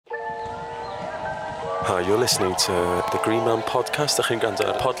Hi, you're listening to the Green Man podcast. Ydych chi'n gwrando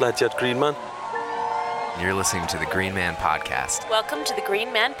ar podlediad Green Man? You're listening to the Green Man podcast. Welcome to the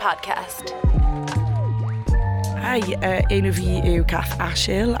Green Man podcast. Hi, enw fi yw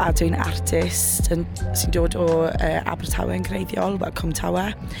Ashill a dwi'n artist sy'n dod o Abertawe yn greiddiol, Cwm Tawe,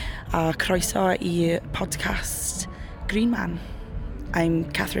 a croeso I podcast Green Man. I'm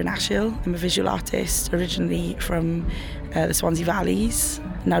Kathryn Ashill. I'm a visual artist originally from the Swansea Valleys,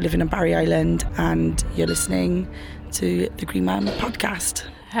 now living in Barry Island, and you're listening to the Green Man podcast.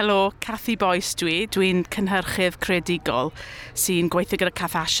 Helo, Cathy Boyce dwi'n cynhyrchydd creadigol sy'n gweithio gyda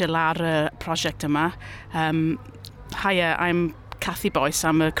Cath Ashill ar y prosiect yma. Hiya, I'm Cathy Boyce.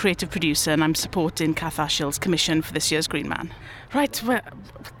 I'm a creative producer and I'm supporting Cath Ashill's commission for this year's Green Man. Right, well,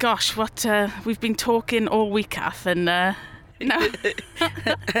 gosh, we've been talking all week, Cath, and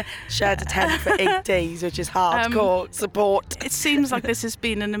shared a tent for 8 days, which is hardcore support. It seems like this has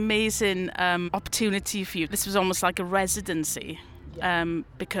been an amazing opportunity for you. This was almost like a residency,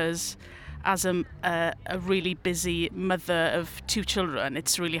 because as a really busy mother of 2 children,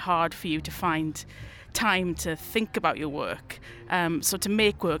 it's really hard for you to find time to think about your work. So to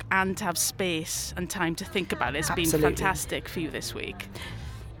make work and to have space and time to think about it has been fantastic for you this week.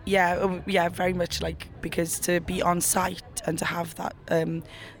 Yeah, very much because to be on site and to have that the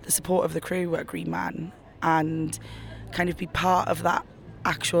support of the crew at Green Man and kind of be part of that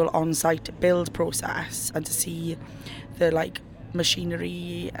actual on-site build process and to see the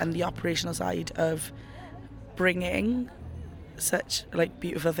machinery and the operational side of bringing such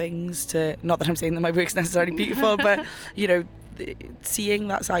beautiful things to, not that I'm saying that my work's necessarily beautiful, but seeing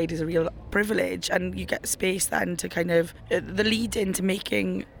that side is a real privilege, and you get space then to kind of the lead into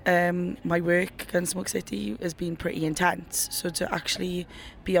making my work Gunsmoke City has been pretty intense. So to actually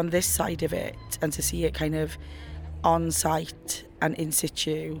be on this side of it and to see it kind of on site and in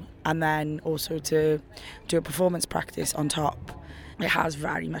situ, and then also to do a performance practice on top, it has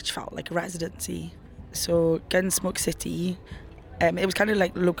very much felt like a residency. So Gunsmoke City, it was kind of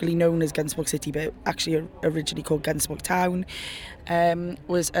locally known as Gunsmoke City, but actually originally called Gunsmoke Town,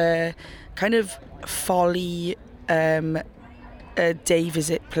 was a kind of folly a day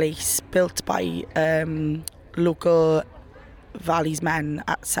visit place built by local Valleys men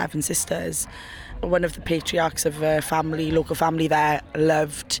at Seven Sisters. One of the patriarchs of a local family there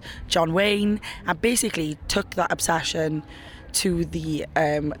loved John Wayne and basically took that obsession to the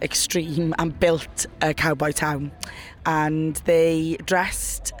extreme and built a cowboy town, and they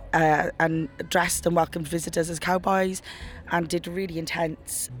dressed and welcomed visitors as cowboys and did really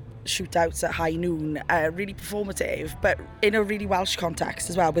intense shootouts at high noon, really performative, but in a really Welsh context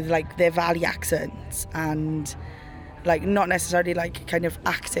as well, with their valley accents and not necessarily kind of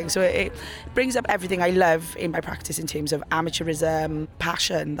acting. So it brings up everything I love in my practice in terms of amateurism,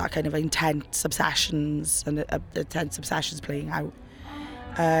 passion, that kind of intense obsessions and intense obsessions playing out.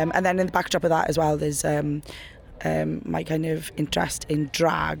 And then in the backdrop of that as well, there's my kind of interest in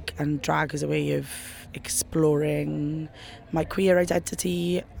drag, and drag as a way of exploring my queer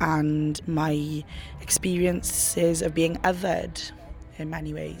identity and my experiences of being othered in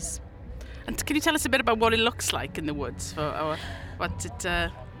many ways. And can you tell us a bit about what it looks like in the woods, what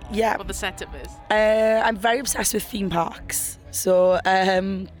the setup is? I'm very obsessed with theme parks. So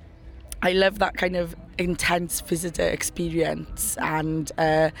I love that kind of intense visitor experience and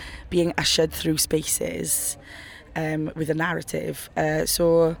being ushered through spaces with a narrative. And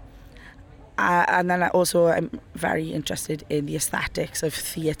then I'm very interested in the aesthetics of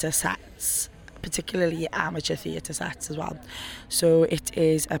theatre sets, particularly amateur theatre sets as well. So it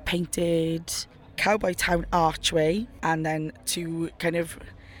is a painted cowboy town archway and then 2 kind of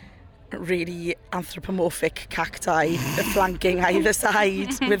really anthropomorphic cacti flanking either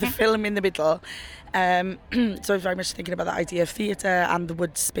side with a film in the middle. So I was very much thinking about that idea of theatre and the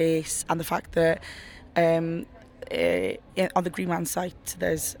wood space, and the fact that on the Green Man site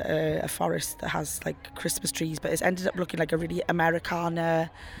there's a forest that has Christmas trees, but it's ended up looking like a really Americana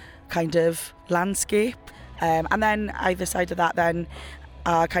kind of landscape, and then either side of that then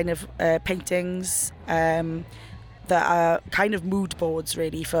are kind of paintings that are kind of mood boards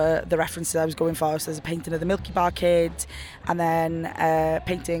really for the references I was going for. So there's a painting of the Milky Bar Kid, and then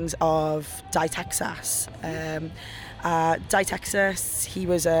paintings of Di Texas. Di Texas, he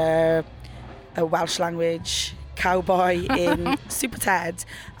was a Welsh language cowboy in Super Ted,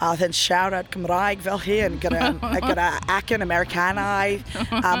 a oedd yn siarad Cymraeg fel hyn gyda acen Americanaidd,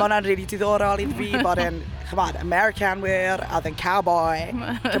 a ma' hwnna'n really diddorol iddi fi bod yn Americanwyr a oedd yn cowboy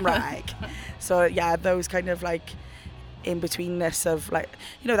Cymraeg. So yeah, those kind of in-betweenness of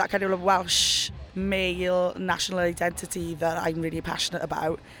that kind of Welsh male national identity that I'm really passionate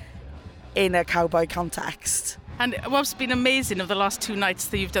about in a cowboy context. And what's been amazing of the last 2 nights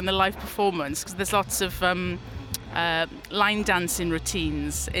that you've done the live performance, because there's lots of line dancing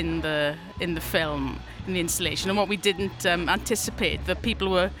routines in the film, in the installation, and what we didn't anticipate, that people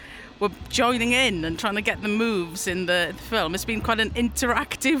were joining in and trying to get the moves in the film. It's been quite an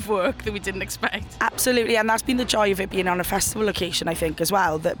interactive work that we didn't expect. Absolutely, and that's been the joy of it being on a festival location, I think, as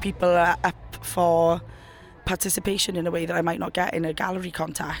well, that people are up for participation in a way that I might not get in a gallery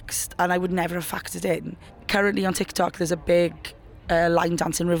context, and I would never have factored in. Currently on TikTok there's a big line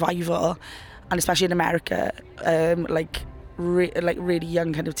dancing revival, and especially in America, really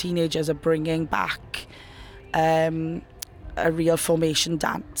young kind of teenagers are bringing back a real formation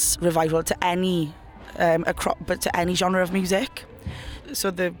dance revival to any but to any genre of music. So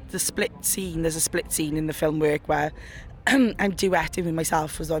the split scene, there's a split scene in the film work where I'm duetting with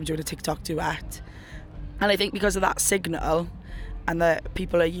myself as though I'm doing a TikTok duet. And I think because of that signal, and that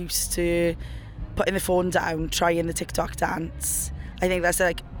people are used to putting the phone down, trying the TikTok dance, I think that's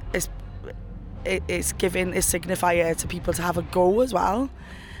like, it's giving a signifier to people to have a go as well.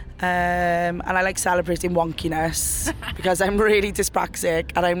 And I like celebrating wonkiness because I'm really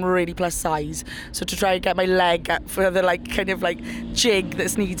dyspraxic and I'm really plus size. So to try and get my leg up for the kind of jig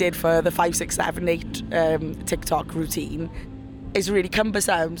that's needed for the 5, 6, 7, 8 TikTok routine is really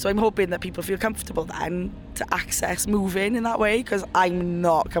cumbersome. So I'm hoping that people feel comfortable then to access moving in that way, because I'm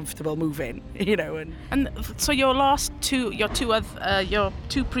not comfortable moving, And so your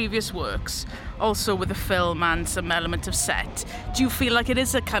two previous works, also with a film and some element of set, do you feel like it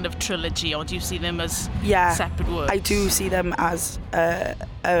is a kind of trilogy, or do you see them as separate works? I do see them as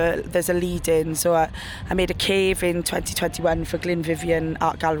there's a lead in. So I made a cave in 2021 for Glyn Vivian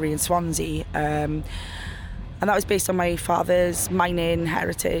Art Gallery in Swansea, and that was based on my father's mining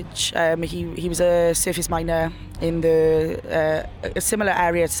heritage. He was a surface miner in a similar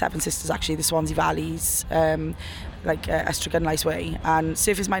area to Seven Sisters, actually, the Swansea Valleys, Estragon Lice Way. And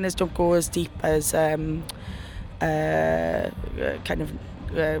surface miners don't go as deep as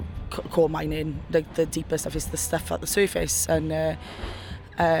coal mining. The deeper stuff is the stuff at the surface. And that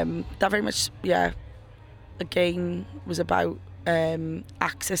very much, again, was about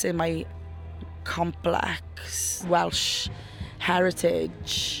accessing my complex Welsh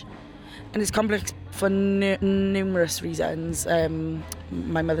heritage, and it's complex for numerous reasons.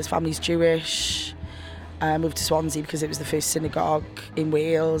 My mother's family's Jewish. I moved to Swansea because it was the first synagogue in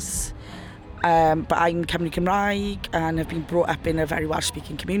Wales, but I'm Cymru Cymraeg and have been brought up in a very Welsh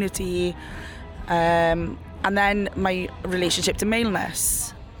speaking community, and then my relationship to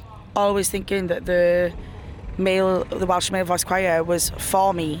maleness, always thinking that the Welsh male voice choir was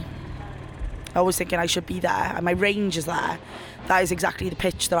for me. Always thinking I should be there, and my range is there. That is exactly the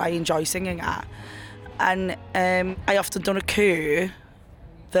pitch that I enjoy singing at. And I often don't occur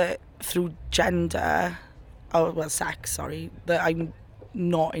that through sex, that I'm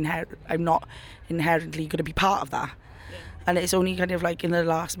not inherently going to be part of that. Yeah. And it's only kind of in the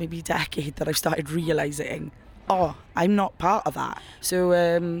last maybe decade that I've started realising, I'm not part of that. So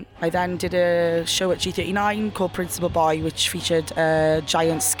I then did a show at G39 called Principal Boy, which featured a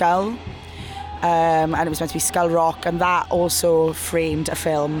giant skull. And it was meant to be skull rock, and that also framed a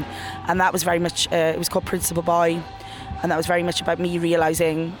film, and that was very much it was called Principal Boy, and that was very much about me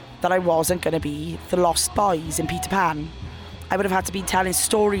realising that I wasn't going to be the lost boys in Peter Pan. I would have had to be telling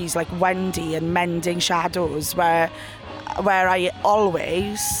stories like Wendy and Mending Shadows, where I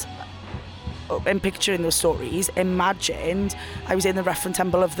always, in picturing those stories, imagined I was in the rough and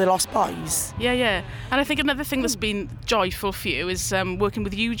tumble of the Lost Boys. Yeah. And I think another thing that's been joyful for you is working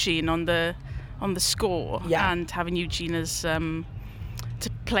with Eugene on the score, and having Eugene as to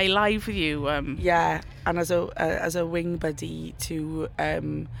play live with you. And as a wing buddy to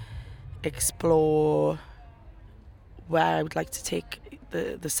explore where I would like to take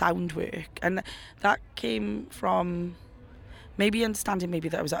the sound work, and that came from maybe understanding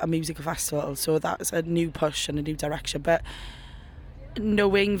that I was at a musical festival, so that's a new push and a new direction, but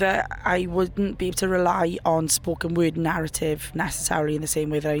knowing that I wouldn't be able to rely on spoken word narrative necessarily in the same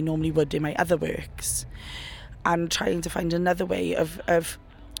way that I normally would in my other works, and trying to find another way of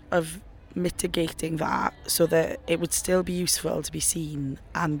mitigating that so that it would still be useful to be seen,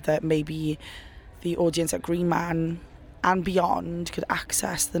 and that maybe the audience at Green Man and beyond could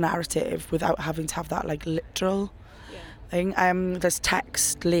access the narrative without having to have that literal thing. There's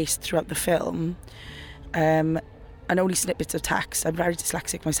text laced throughout the film, and only snippets of text. I'm very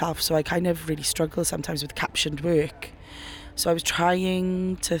dyslexic myself, so I kind of really struggle sometimes with captioned work. So I was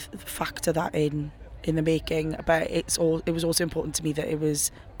trying to factor that in the making, but it was also important to me that it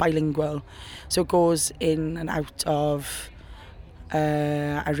was bilingual. So it goes in and out of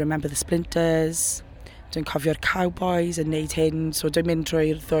I remember the Splinters. Dwi'n cofio'r Cowboys and wneud hyn, so dwi'n mynd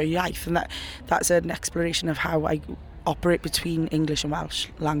drwy'r ddwy iaith, and that's an exploration of how I operate between English and Welsh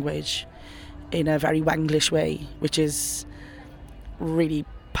language in a very Wenglish way, which is really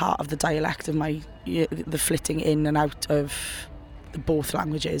part of the dialect of the flitting in and out of the both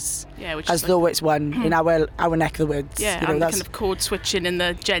languages, which as though it's one in our neck of the woods. Yeah, and the kind of code switching in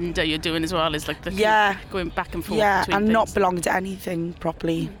the gender you're doing as well is like the going back and forth. Yeah, between and things. not belonging to anything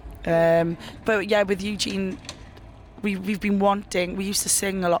properly. But yeah, with Eugene, we've been wanting. We used to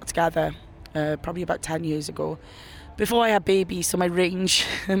sing a lot together, probably about 10 years ago. Before I had babies, so my range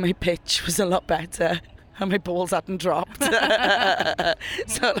and my pitch was a lot better, and my balls hadn't dropped.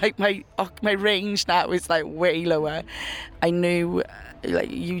 So like my range now is like way lower. I knew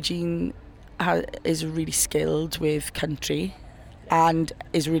like Eugene is really skilled with country, and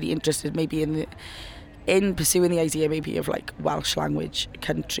is really interested maybe in pursuing the idea maybe of like Welsh language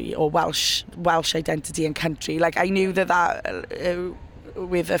country, or Welsh identity and country. Like I knew that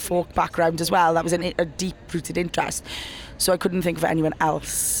with a folk background as well, that was a deep-rooted interest. So I couldn't think of anyone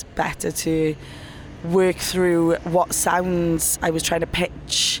else better to work through what sounds I was trying to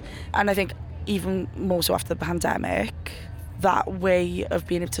pitch. And I think even more so after the pandemic, that way of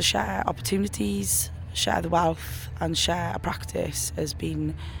being able to share opportunities, share the wealth and share a practice has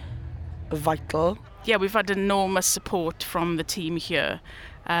been vital. Yeah, we've had enormous support from the team here.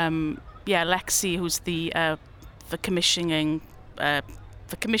 Lexi, who's the commissioning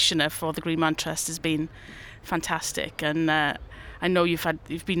the commissioner for the Green Man Trust, has been fantastic, and I know you've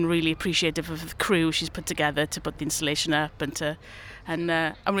been really appreciative of the crew she's put together to put the installation up,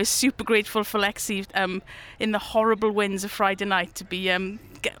 and we're super grateful for Lexi in the horrible winds of Friday night to be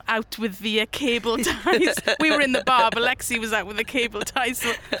get out with the cable ties. We were in the bar, but Lexi was out with the cable ties,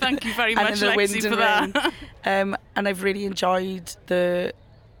 so thank you very much, Lexi, for that. And I've really enjoyed the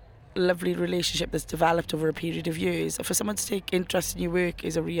lovely relationship that's developed over a period of years. For someone to take interest in your work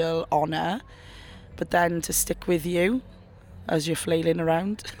is a real honour, but then to stick with you as you're flailing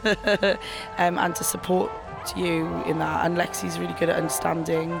around and to support you in that. And Lexi's really good at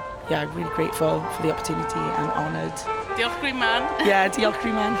understanding. Yeah, really grateful for the opportunity and honoured. Diolch Green Man. Yeah, diolch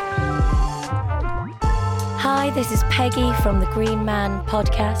Green Man. Hi, this is Peggy from the Green Man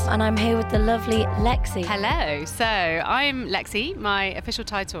podcast, and I'm here with the lovely Lexi. Hello, so I'm Lexi. My official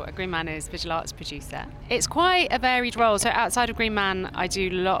title at Green Man is Visual Arts Producer. It's quite a varied role. So outside of Green Man, I do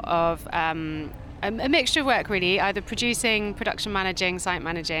a lot of a mixture of work really, either producing, production managing, site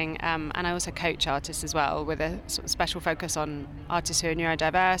managing, and I also coach artists as well, with a sort of special focus on artists who are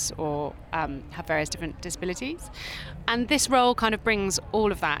neurodiverse or have various different disabilities. And this role kind of brings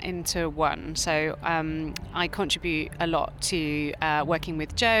all of that into one. So I contribute a lot to working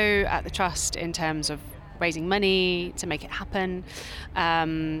with Joe at the Trust in terms of raising money to make it happen.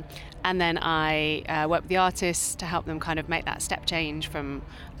 And then I work with the artists to help them kind of make that step change from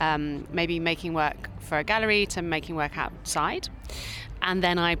maybe making work for a gallery to making work outside. And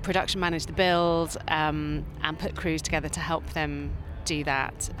then I production manage the build and put crews together to help them do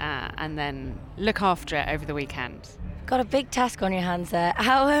that and then look after it over the weekend. Got a big task on your hands there.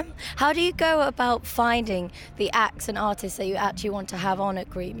 How do you go about finding the acts and artists that you actually want to have on at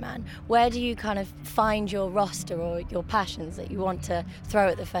Green Man? Where do you kind of find your roster or your passions that you want to throw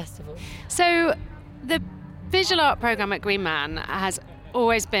at the festival? So the visual art programme at Green Man has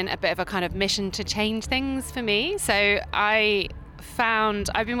always been a bit of a kind of mission to change things for me. So I've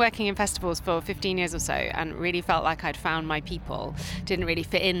been working in festivals for 15 years or so and really felt like I'd found my people. Didn't really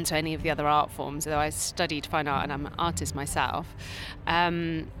fit into any of the other art forms, although I studied fine art and I'm an artist myself.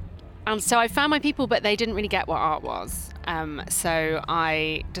 And so I found my people, but they didn't really get what art was. So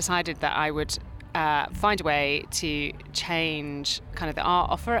I decided that I would find a way to change kind of the art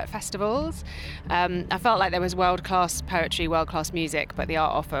offer at festivals. I felt like there was world-class poetry, world-class music, but the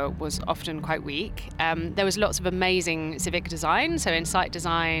art offer was often quite weak. There was lots of amazing civic design, so in-site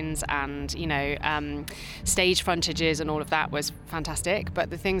designs and, stage frontages and all of that was fantastic, but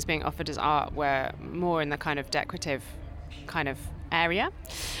the things being offered as art were more in the kind of decorative kind of area.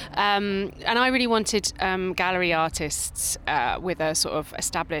 And I really wanted gallery artists with a sort of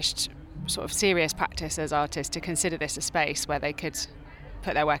established sort of serious practice as artists to consider this a space where they could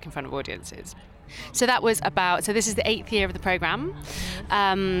put their work in front of audiences. So this is the 8th year of the programme,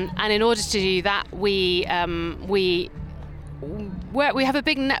 and in order to do that we have a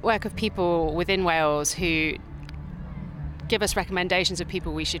big network of people within Wales who give us recommendations of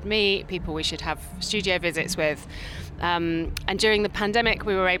people we should meet, people we should have studio visits with. And during the pandemic,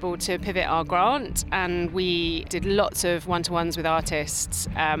 we were able to pivot our grant and we did lots of one-to-ones with artists.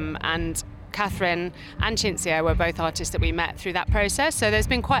 And Kathryn and Cinzia were both artists that we met through that process. So there's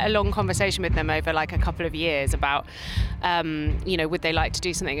been quite a long conversation with them over like a couple of years about, would they like to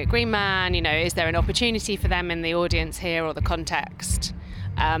do something at Green Man? Is there an opportunity for them in the audience here or the context?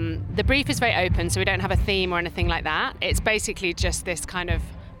 The brief is very open, so we don't have a theme or anything like that. It's basically just this kind of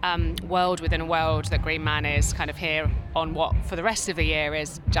world within a world that Green Man is kind of here on what for the rest of the year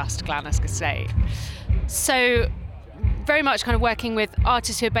is just Glanysg Estate. So very much kind of working with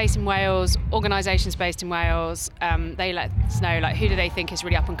artists who are based in Wales, organisations based in Wales. They let us know like who do they think is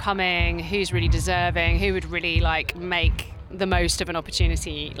really up and coming, who's really deserving, who would really like make the most of an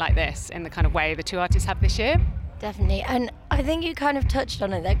opportunity like this in the kind of way the two artists have this year. Definitely, and I think you kind of touched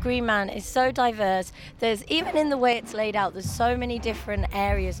on it, that Green Man is so diverse. There's, even in the way it's laid out, there's so many different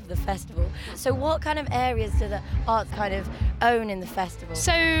areas of the festival. So what kind of areas do the arts kind of own in the festival?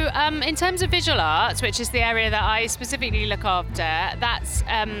 So in terms of visual arts, which is the area that I specifically look after, that's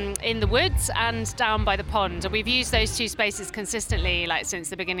in the woods and down by the pond. And we've used those two spaces consistently like since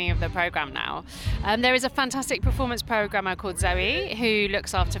the beginning of the programme now. There is a fantastic performance programmer called Zoe who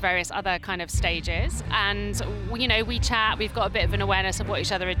looks after various other kind of stages, and we chat, we've got a bit of an awareness of what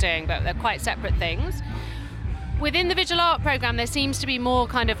each other are doing, but they're quite separate things. Within the visual art programme, there seems to be more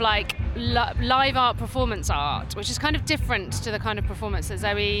kind of like live art performance art, which is kind of different to the kind of performance that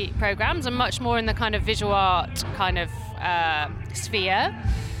Zoe programmes, and much more in the kind of visual art kind of sphere.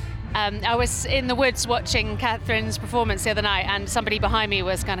 I was in the woods watching Kathryn's performance the other night, and somebody behind me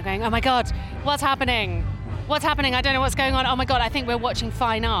was kind of going, "Oh my God, what's happening? What's happening? I don't know what's going on. Oh my God, I think we're watching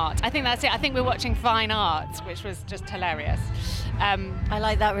fine art." I think that's it. I think we're watching fine art, which was just hilarious. I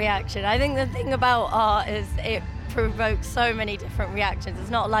like that reaction. I think the thing about art is it provokes so many different reactions. It's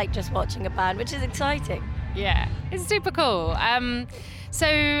not like just watching a band, which is exciting. Yeah, it's super cool. So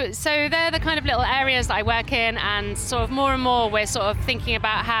they're the kind of little areas that I work in, and sort of more and more we're sort of thinking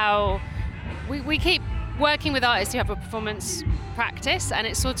about how we keep working with artists who have a performance practice, and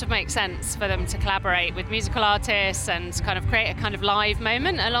it sort of makes sense for them to collaborate with musical artists and kind of create a kind of live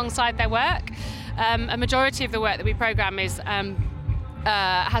moment alongside their work. A majority of the work that we programme is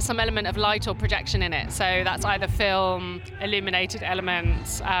has some element of light or projection in it, so that's either film, illuminated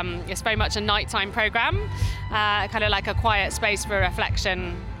elements. It's very much a nighttime programme, kind of like a quiet space for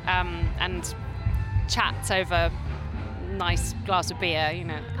reflection and chats over nice glass of beer,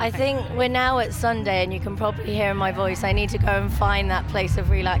 I think we're now at Sunday, and you can probably hear in my voice I need to go and find that place of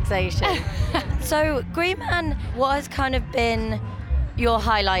relaxation. So Green Man, what has kind of been your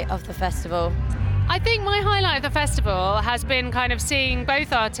highlight of the festival? I think my highlight of the festival has been kind of seeing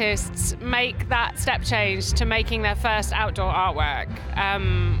both artists make that step change to making their first outdoor artwork,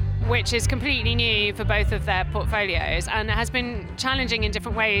 which is completely new for both of their portfolios, and it has been challenging in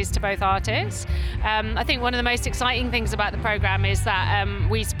different ways to both artists. I think one of the most exciting things about the programme is that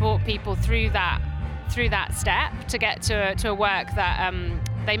we support people through that step to get to a work that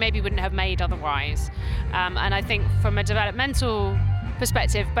they maybe wouldn't have made otherwise. And I think from a developmental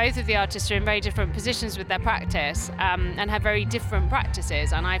perspective, both of the artists are in very different positions with their practice and have very different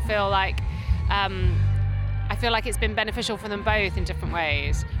practices, and I feel like it's been beneficial for them both in different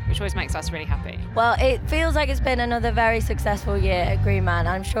ways, which always makes us really happy. Well, it feels like it's been another very successful year at Green Man.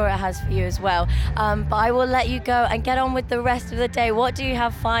 I'm sure it has for you as well. But I will let you go and get on with the rest of the day. What do you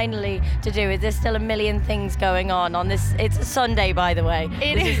have finally to do? Is there still a million things going on this? It's a Sunday, by the way.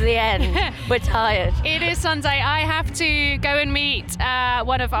 This is the end. We're tired. It is Sunday. I have to go and meet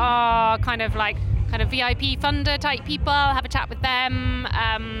one of our kind of VIP funder type people, have a chat with them,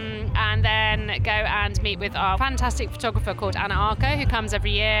 and then go and meet with our fantastic photographer called Anna Arco, who comes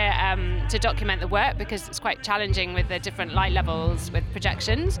every year to document the work, because it's quite challenging with the different light levels with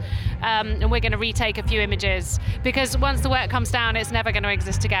projections. And we're going to retake a few images, because once the work comes down, it's never going to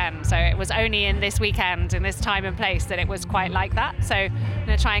exist again. So it was only in this weekend, in this time and place, that it was quite like that. So I'm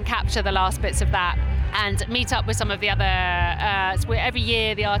going to try and capture the last bits of that and meet up with some of the other, so every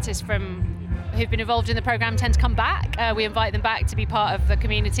year the artists who've been involved in the programme tend to come back. We invite them back to be part of the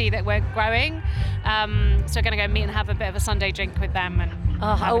community that we're growing. So we're going to go meet and have a bit of a Sunday drink with them and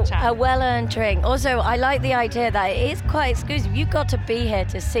have a chat. A well-earned drink. Also, I like the idea that it is quite exclusive. You've got to be here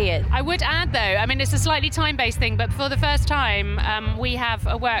to see it. I would add, though, I mean, it's a slightly time-based thing, but for the first time, we have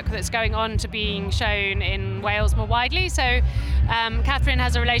a work that's going on to being shown in Wales more widely. So Kathryn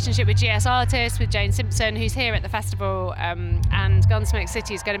has a relationship with GS Artists, with Jane Simpson, who's here at the festival, and Gunsmoke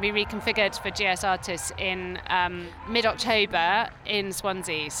City is going to be reconfigured for GS Artists in mid-October in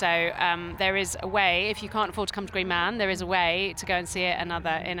Swansea. So there is a way, if you can't afford to come to Green Man, there is a way to go and see it, and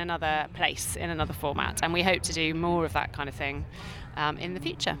in another place, in another format, and we hope to do more of that kind of thing in the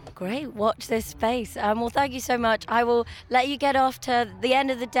future. Great, watch this space. Well, thank you so much. I will let you get off to the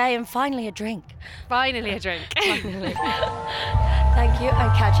end of the day and finally a drink. Finally a drink. Finally. Thank you,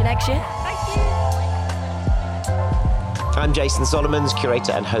 and catch you next year. Thank you. I'm Jason Solomons,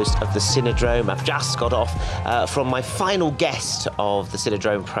 curator and host of the Cinedrome. I've just got off from my final guest of the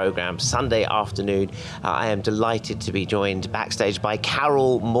Cinedrome programme, Sunday afternoon. I am delighted to be joined backstage by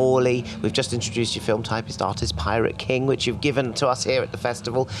Carol Morley. We've just introduced your film, Typist Artist, Pirate King, which you've given to us here at the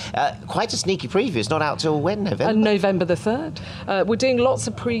festival. Quite a sneaky preview. It's not out till when, November? November the 3rd. We're doing lots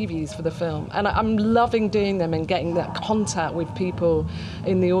of previews for the film, and I'm loving doing them and getting that contact with people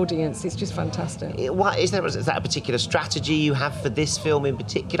in the audience. It's just fantastic. Is that a particular strategy you have for this film in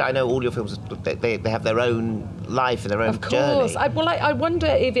particular? I know all your films, they have their own life and their own journey. Of course. I wonder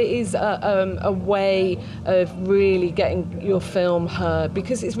if it is a way of really getting your film heard,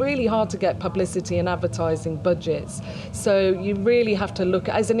 because it's really hard to get publicity and advertising budgets. So you really have to look,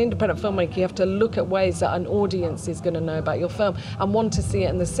 as an independent filmmaker, you have to look at ways that an audience is going to know about your film and want to see it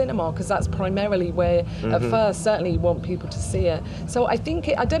in the cinema, because that's primarily where, at first, certainly you want people to see it. So I think,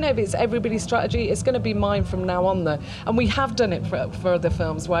 I don't know if it's everybody's strategy. It's going to be mine from now on, though. And we have done it for other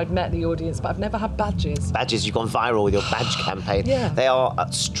films where I've met the audience, but I've never had badges. Badges, you've gone viral with your badge campaign. Yeah. They are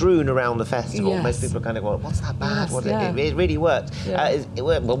strewn around the festival. Yes. Most people are kind of going, what's that badge? Yes, It really worked. Yeah.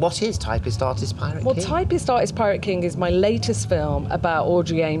 Well, what is Typist Artist Pirate King? Well, Typist Artist Pirate King is my latest film about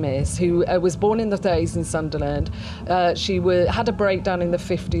Audrey Amis, who was born in the 30s in Sunderland. She had a breakdown in the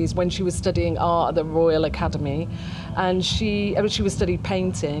 50s when she was studying art at the Royal Academy, and she was studying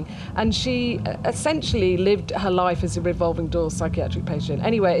painting, and she essentially lived her life as a revolving door psychiatric patient.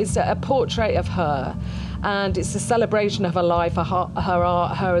 Anyway, it's a portrait of her, and it's a celebration of her life, her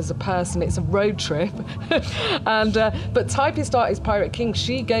art, her as a person. It's a road trip. But Typist Artist Pirate King,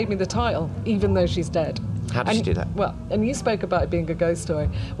 she gave me the title, even though she's dead. How did she do that? Well, and you spoke about it being a ghost story.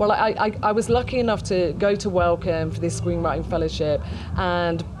 Well, I was lucky enough to go to Welcome for this screenwriting fellowship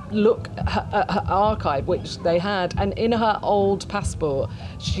and look at her archive, which they had, and in her old passport,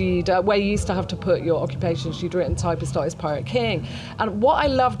 where you used to have to put your occupation, she'd written Typist Artist Pirate King. And what I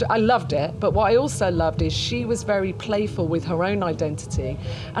loved it, but what I also loved is she was very playful with her own identity.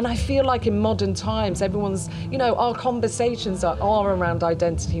 And I feel like in modern times, everyone's, our conversations are around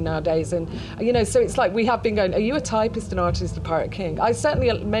identity nowadays. And, so it's like we have been going, are you a typist, an artist, a Pirate King? I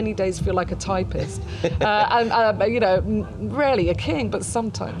certainly many days feel like a typist. Rarely a king, but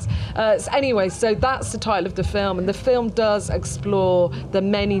sometimes. Anyway, so that's the title of the film, and the film does explore the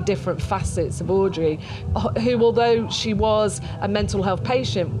many different facets of Audrey, who, although she was a mental health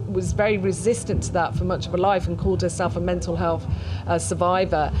patient, was very resistant to that for much of her life and called herself a mental health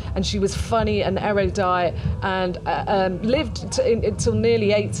survivor. And she was funny and erudite and lived until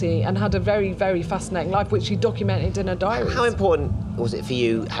nearly 80 and had a very, very fascinating life, which she documented in her diaries. How important was it for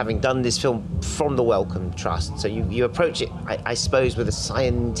you, having done this film from the Wellcome Trust? So you approach it, I suppose, with a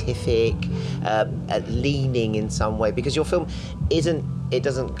scientific leaning in some way, because your film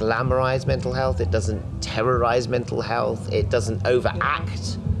doesn't glamorize mental health, it doesn't terrorize mental health, it doesn't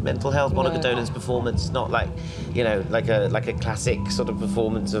overact mental health. Monica Donan's performance is not like a classic sort of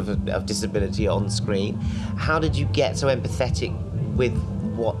performance of disability on screen. How did you get so empathetic with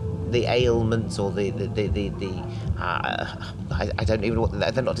what the ailments or I don't even know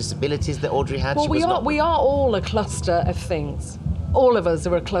what they're not disabilities that Audrey had? Well, we are all a cluster of things. All of us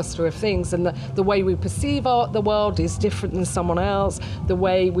are a cluster of things, and the way we perceive the world is different than someone else. The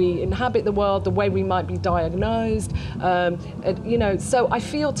way we inhabit the world, the way we might be diagnosed, So I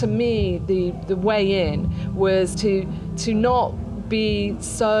feel, to me, the way in was to not be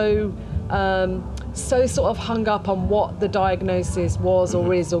so sort of hung up on what the diagnosis was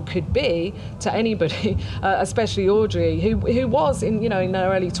or is or could be to anybody, especially Audrey, who was in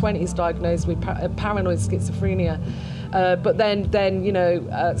her early 20s diagnosed with paranoid schizophrenia. But then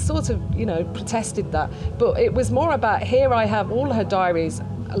sort of protested that. But it was more about, here I have all her diaries,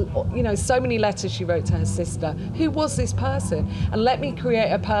 so many letters she wrote to her sister. Who was this person? And let me create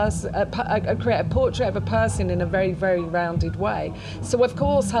create a portrait of a person in a very, very rounded way. So of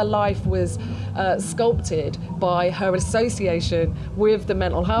course her life was sculpted by her association with the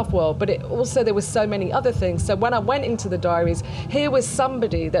mental health world, but there were so many other things. So when I went into the diaries, here was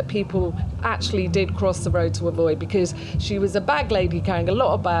somebody that people actually did cross the road to avoid, because she was a bag lady carrying a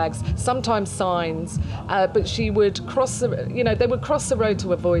lot of bags, sometimes signs, but she would they would cross the road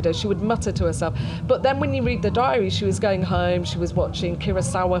to avoid. avoid her. She would mutter to herself. But then when you read the diary, she was going home, she was watching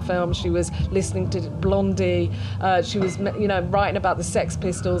Kurosawa films, she was listening to Blondie, she was, writing about the Sex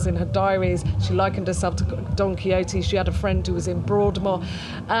Pistols in her diaries. She likened herself to Don Quixote. She had a friend who was in Broadmoor.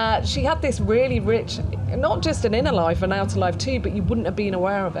 She had this really rich, not just an inner life, an outer life too, but you wouldn't have been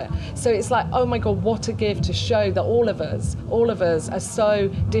aware of it. So it's like, oh my God, what a gift to show that all of us are so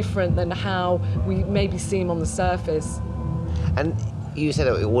different than how we maybe seem on the surface. And you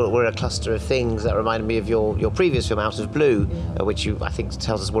said we're a cluster of things. That reminded me of your previous film, Out of Blue, which I think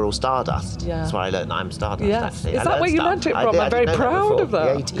tells us we're all stardust. Yeah. That's where I learned I'm stardust. Yes. Actually. Is that where you learnt it from? I'm very proud of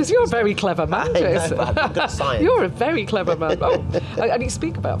that. Because you're a very clever man, Jason. You're a very clever man. Oh, and you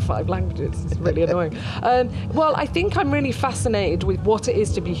speak about 5 languages. It's really annoying. Well, I think I'm really fascinated with what it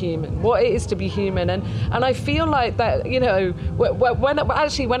is to be human. And I feel like that,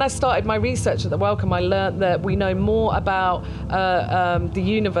 when I started my research at the Wellcome, I learned that we know more about the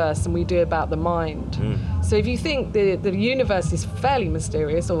universe than we do about the mind. So if you think the universe is fairly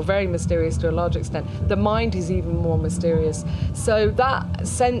mysterious, or very mysterious to a large extent, the mind is even more mysterious. So that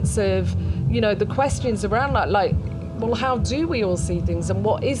sense of, the questions around like, well, how do we all see things, and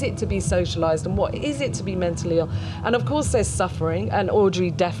what is it to be socialised, and what is it to be mentally ill? And of course there's suffering, and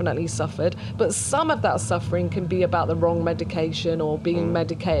Audrey definitely suffered, but some of that suffering can be about the wrong medication, or being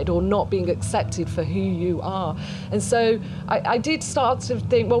medicated, or not being accepted for who you are. And so I did start to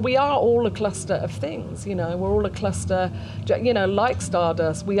think, well, we are all a cluster of things, we're all a cluster, like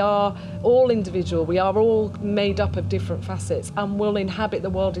stardust. We are all individual, we are all made up of different facets, and will inhabit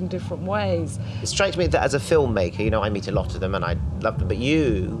the world in different ways. It strikes me that as a filmmaker, I meet a lot of them and I love them, but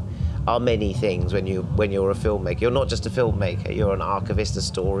you are many things when you're a filmmaker. You're not just a filmmaker, you're an archivist, a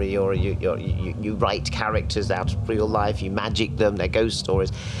story, you write characters out of real life, you magic them, they're ghost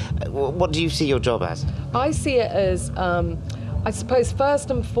stories. What do you see your job as? I see it as, I suppose,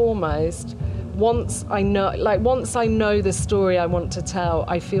 first and foremost, once I know the story I want to tell,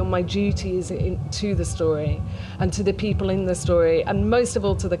 I feel my duty is to the story and to the people in the story, and most of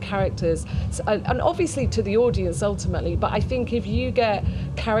all to the characters, and obviously to the audience ultimately. But I think if you get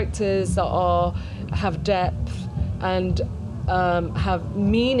characters that have depth and have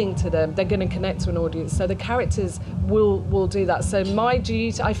meaning to them, they're going to connect to an audience. So the characters will do that. So my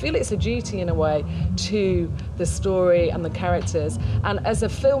duty, I feel it's a duty in a way to the story and the characters. And as a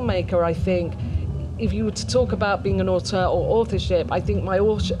filmmaker, I think if you were to talk about being an author or authorship, I think my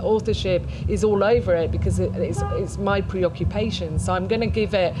authorship is all over it, because it's my preoccupation. So I'm going to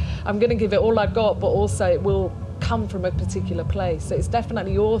give it all I've got, but also it will come from a particular place. So it's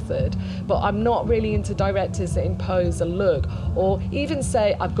definitely authored, but I'm not really into directors that impose a look or even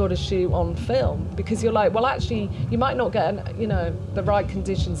say I've got to shoot on film, because you're like, well, actually you might not get the right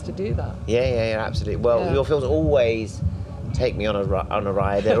conditions to do that. Yeah, absolutely. Well, your films always take me on a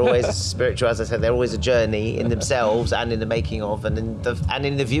ride. They're always spiritual, as I said. They're always a journey in themselves and in the making of and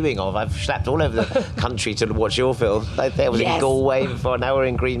in the viewing of. I've schlepped all over the country to watch your film. I was in Galway before, now we're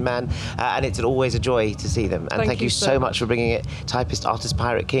in Green Man, and it's always a joy to see them. And thank you so much for bringing it, Typist, Artist,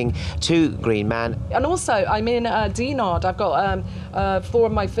 Pirate King, to Green Man. And also, I'm in Dinard. I've got 4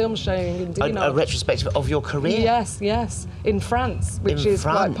 of my films showing in Dinard. A retrospective of your career? Yes. In France, which is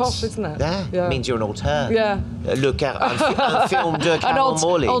quite posh, isn't it? Yeah. Means you're an auteur. Yeah. Un film de Carol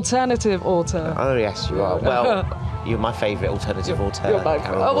Morley. Alternative auteur. Oh, yes, you are. Well, you're my favourite alternative auteur. You're my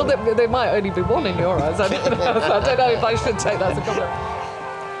favourite. Oh, well, there might only be one in your eyes. I don't know if I should take that as a compliment.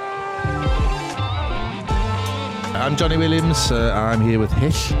 I'm Johnny Williams. I'm here with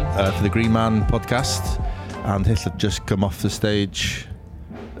Hyll for the Green Man podcast. And Hyll had just come off the stage.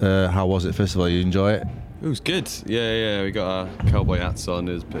 How was it, first of all? You enjoy it? It was good. Yeah. We got our cowboy hats on.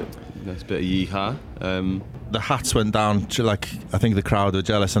 It was a bit of yeehaw. The hats went down, I think the crowd were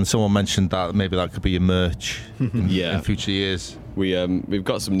jealous, and someone mentioned that maybe that could be your merch in future years. We've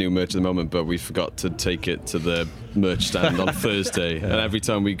got some new merch at the moment, but we forgot to take it to the merch stand on Thursday. And every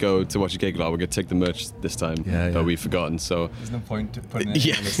time we go to watch a gig, we're going to take the merch this time, but we've forgotten. So there's no point to putting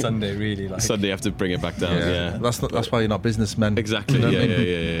it on a Sunday, really. Sunday, you have to bring it back down. Yeah. That's why you're not businessmen. Exactly. You know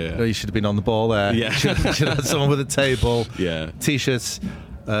Yeah. You should have been on the ball there. Yeah. You should have had someone with a table. Yeah. T-shirts.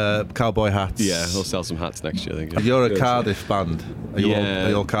 Cowboy hats. Yeah, we'll sell some hats next year, I think. You're a Cardiff band. Are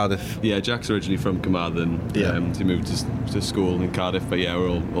you all Cardiff? Yeah, Jack's originally from Carmarthen. He moved to school in Cardiff, but we're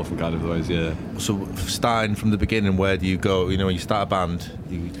all from Cardiff otherwise, yeah. So starting from the beginning, where do you go? When you start a band,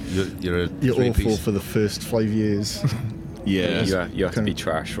 you're awful for the first 5 years. Yeah. You have to be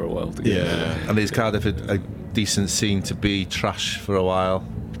trash for a while. And is Cardiff a decent scene to be trash for a while?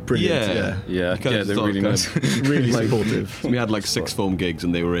 brilliant. Yeah, they're really nice. Really supportive. We had like 6 film gigs,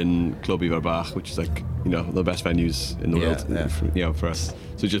 and they were in Club Iverbach, which is like, the best venues in the world, for us.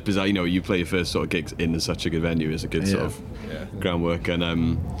 So it's just bizarre, you play your first sort of gigs in such a good venue is a good sort of groundwork,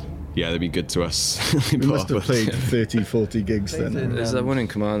 and they've been good to us. We must have played 30, 40 gigs then. There's that one in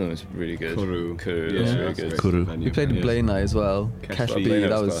Commando, was really good. Kuru. That's really good. Kuru. We played in Blaenau as well. Ketley,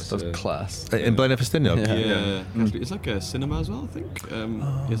 That was class. In Blaenau Festiniog? Yeah. It's like a cinema as well, I think.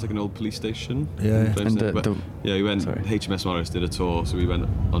 It's like an old police station. Yeah. We went, HMS Morris did a tour, so we went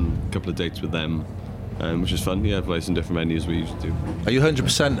on a couple of dates with them. Which is fun, play some different venues we used to do. Are you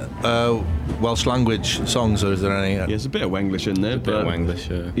 100% Welsh language songs, or is there any? Yeah, there's a bit of Wenglish in there. A bit of Wenglish,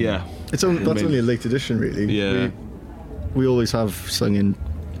 yeah. That's only a late edition, really. Yeah. We always have sung in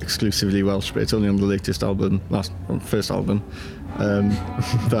exclusively Welsh, but it's only on the latest album, first album.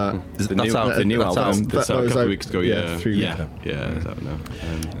 That's the new album. That's out a couple of weeks ago, 3 weeks ago. It's out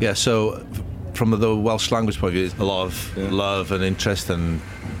now. So from the Welsh language point of view, it's a lot of love and interest and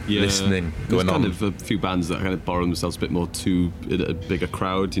listening going on. There's kind of a few bands that kind of borrow themselves a bit more to a bigger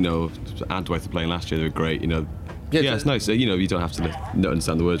crowd. Antwerp were playing last year, they were great. It's nice. You don't have to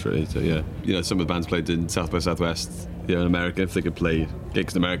understand the words really. So some of the bands played in South by Southwest. In America, if they could play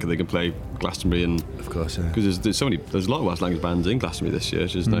gigs in America, they can play Glastonbury, and of course, because there's a lot of Welsh language bands in Glastonbury this year,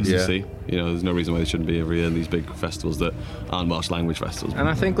 which is nice to see. There's no reason why they shouldn't be every year in these big festivals that aren't Welsh language festivals. And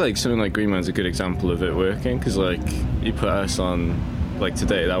I think something like Green Man's a good example of it working, because you put us on.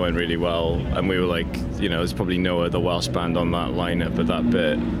 Today, that went really well, and we were there's probably no other Welsh band on that lineup at that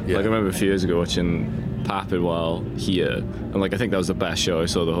bit. I remember a few years ago watching Papidwal here, and I think that was the best show I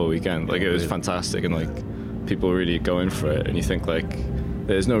saw the whole weekend. It was fantastic, and people were really going for it, and you think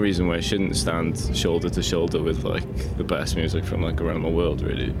there's no reason why it shouldn't stand shoulder to shoulder with the best music from around the world,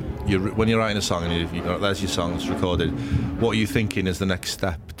 really. When you're writing a song and there's your songs recorded, what are you thinking is the next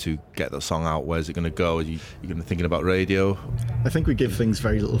step to get that song out? Where's it going to go? Are you going to thinking about radio? I think we give things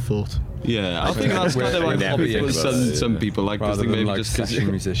very little thought. Yeah, I think that's kind of hobby some people like rather this thing, than maybe just session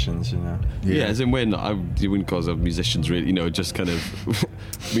musicians, Yeah, as in you wouldn't call us musicians really, just kind of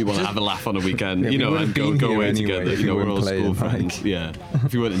we want to have a laugh on a weekend, and go away together. We're all school friends. Yeah,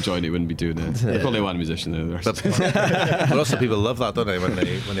 if you weren't enjoying it, you wouldn't be doing it. Yeah. Probably one musician though. The rest. But also people love that, don't they? When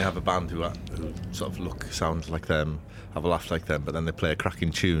they have a band who sort of sound like them, have a laugh like them, but then they play a cracking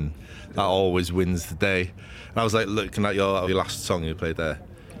tune. That always wins the day. And I was looking at your last song you played there,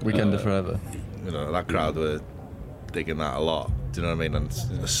 Weekender Forever. That crowd were digging that a lot. Do you know what I mean?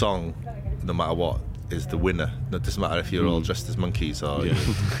 And a song, no matter what, is the winner. It doesn't matter if you're all dressed as monkeys or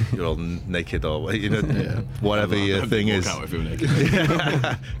you're all naked or whatever your thing is. Out if you're naked.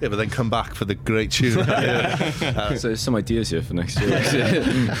 But then come back for the great tune. So there's some ideas here for next year.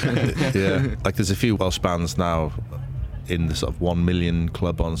 There's a few Welsh bands now in the sort of 1 million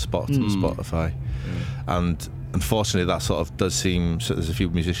club on Spotify, and unfortunately that sort of does seem. So there's a few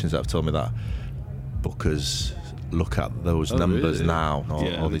musicians that have told me that bookers look at those numbers really? Now.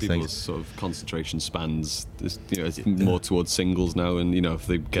 All these things. Sort of concentration spans. It's more towards singles now, and if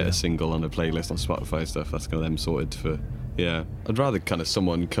they get a single on a playlist on Spotify and stuff, that's kind of them sorted for. Yeah, I'd rather kind of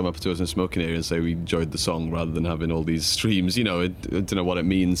someone come up to us in a smoking area and say we enjoyed the song rather than having all these streams. I don't know what it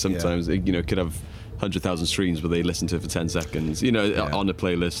means. Sometimes it could have 100,000 streams, but they listen to it for 10 seconds. On a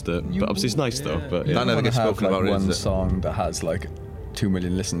playlist. But obviously it's nice though. But that never gets spoken about. One song that has 2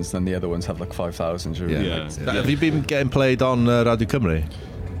 million listens, then the other ones have 5,000. Have you been getting played on Radio Cymru?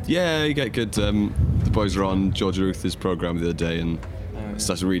 Yeah, you get good. The boys were on George Ruth's programme the other day, and it's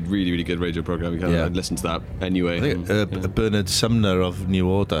a really, really good radio programme. I'd listen to that anyway. I think Bernard Sumner of New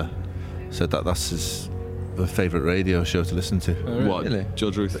Order said that's his favourite radio show to listen to. What? Really?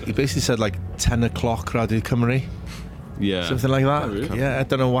 George Ruth? He basically said 10 o'clock Radio Cymru. Yeah. Something like that. Oh, really? Yeah, I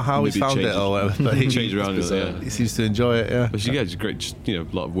don't know how he's found it or whatever, but he changed around he seems to enjoy it, yeah. But it's great, a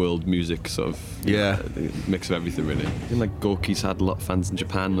lot of world music sort of mix of everything really. I think Gorky's had a lot of fans in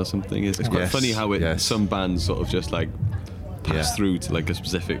Japan or something. It's quite funny how some bands sort of just pass through to a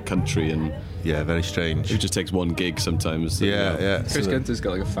specific country, and very strange. It just takes one gig sometimes. Chris Gunter's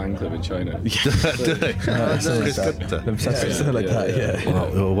got a fan club in China. Do they? Chris Gunter.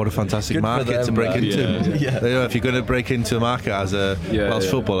 Wow, what a fantastic market to break into. If you're going to break into a market as a Welsh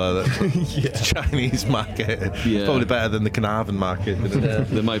footballer, the Chinese market is probably better than the Carnarvon market.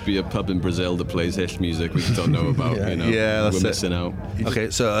 There might be a pub in Brazil that plays Hyll music we don't know about. That's we're missing out. Okay,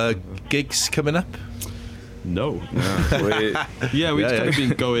 so gigs coming up. No. We've kind of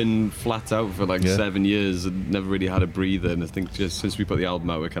been going flat out for 7 years and never really had a breather, and I think just since we put the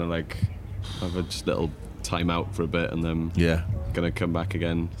album out we're kind of have a just little time out for a bit, and then gonna come back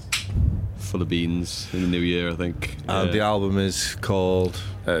again full of beans in the new year, I think. And the album is called?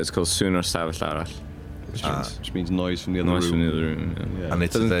 It's called Sooner Stafell Arall. Which means noise from the other room. Noise from the other room. Yeah. And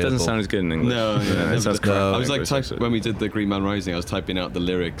it's doesn't sound as good in English. No, it sounds crap. I was like, when we did the Green Man Rising, I was typing out the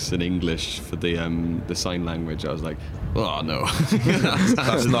lyrics in English for the sign language. I was like, oh no,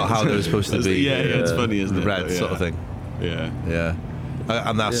 that's not how they were supposed to be. Yeah, it's funny, isn't it? Red sort of thing. Yeah.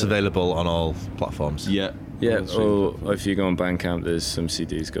 And that's available on all platforms. Yeah. Or if you go on Bandcamp, there's some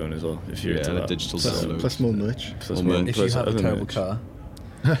CDs going as well. If you're into that. Digital plus more merch. If you have a terrible car.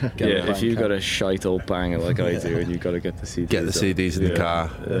 If you've got a shite old banger like I do, and you've got to get the CDs. Get the CDs in the car,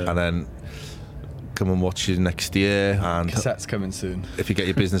 and then come and watch you next year. And cassettes coming soon. If you get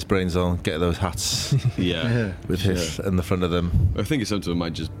your business brains on, get those hats. With Hyll in the front of them. I think some of them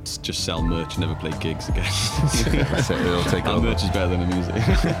might just sell merch and never play gigs again. That's it, it'll take Our over. merch is better than the music.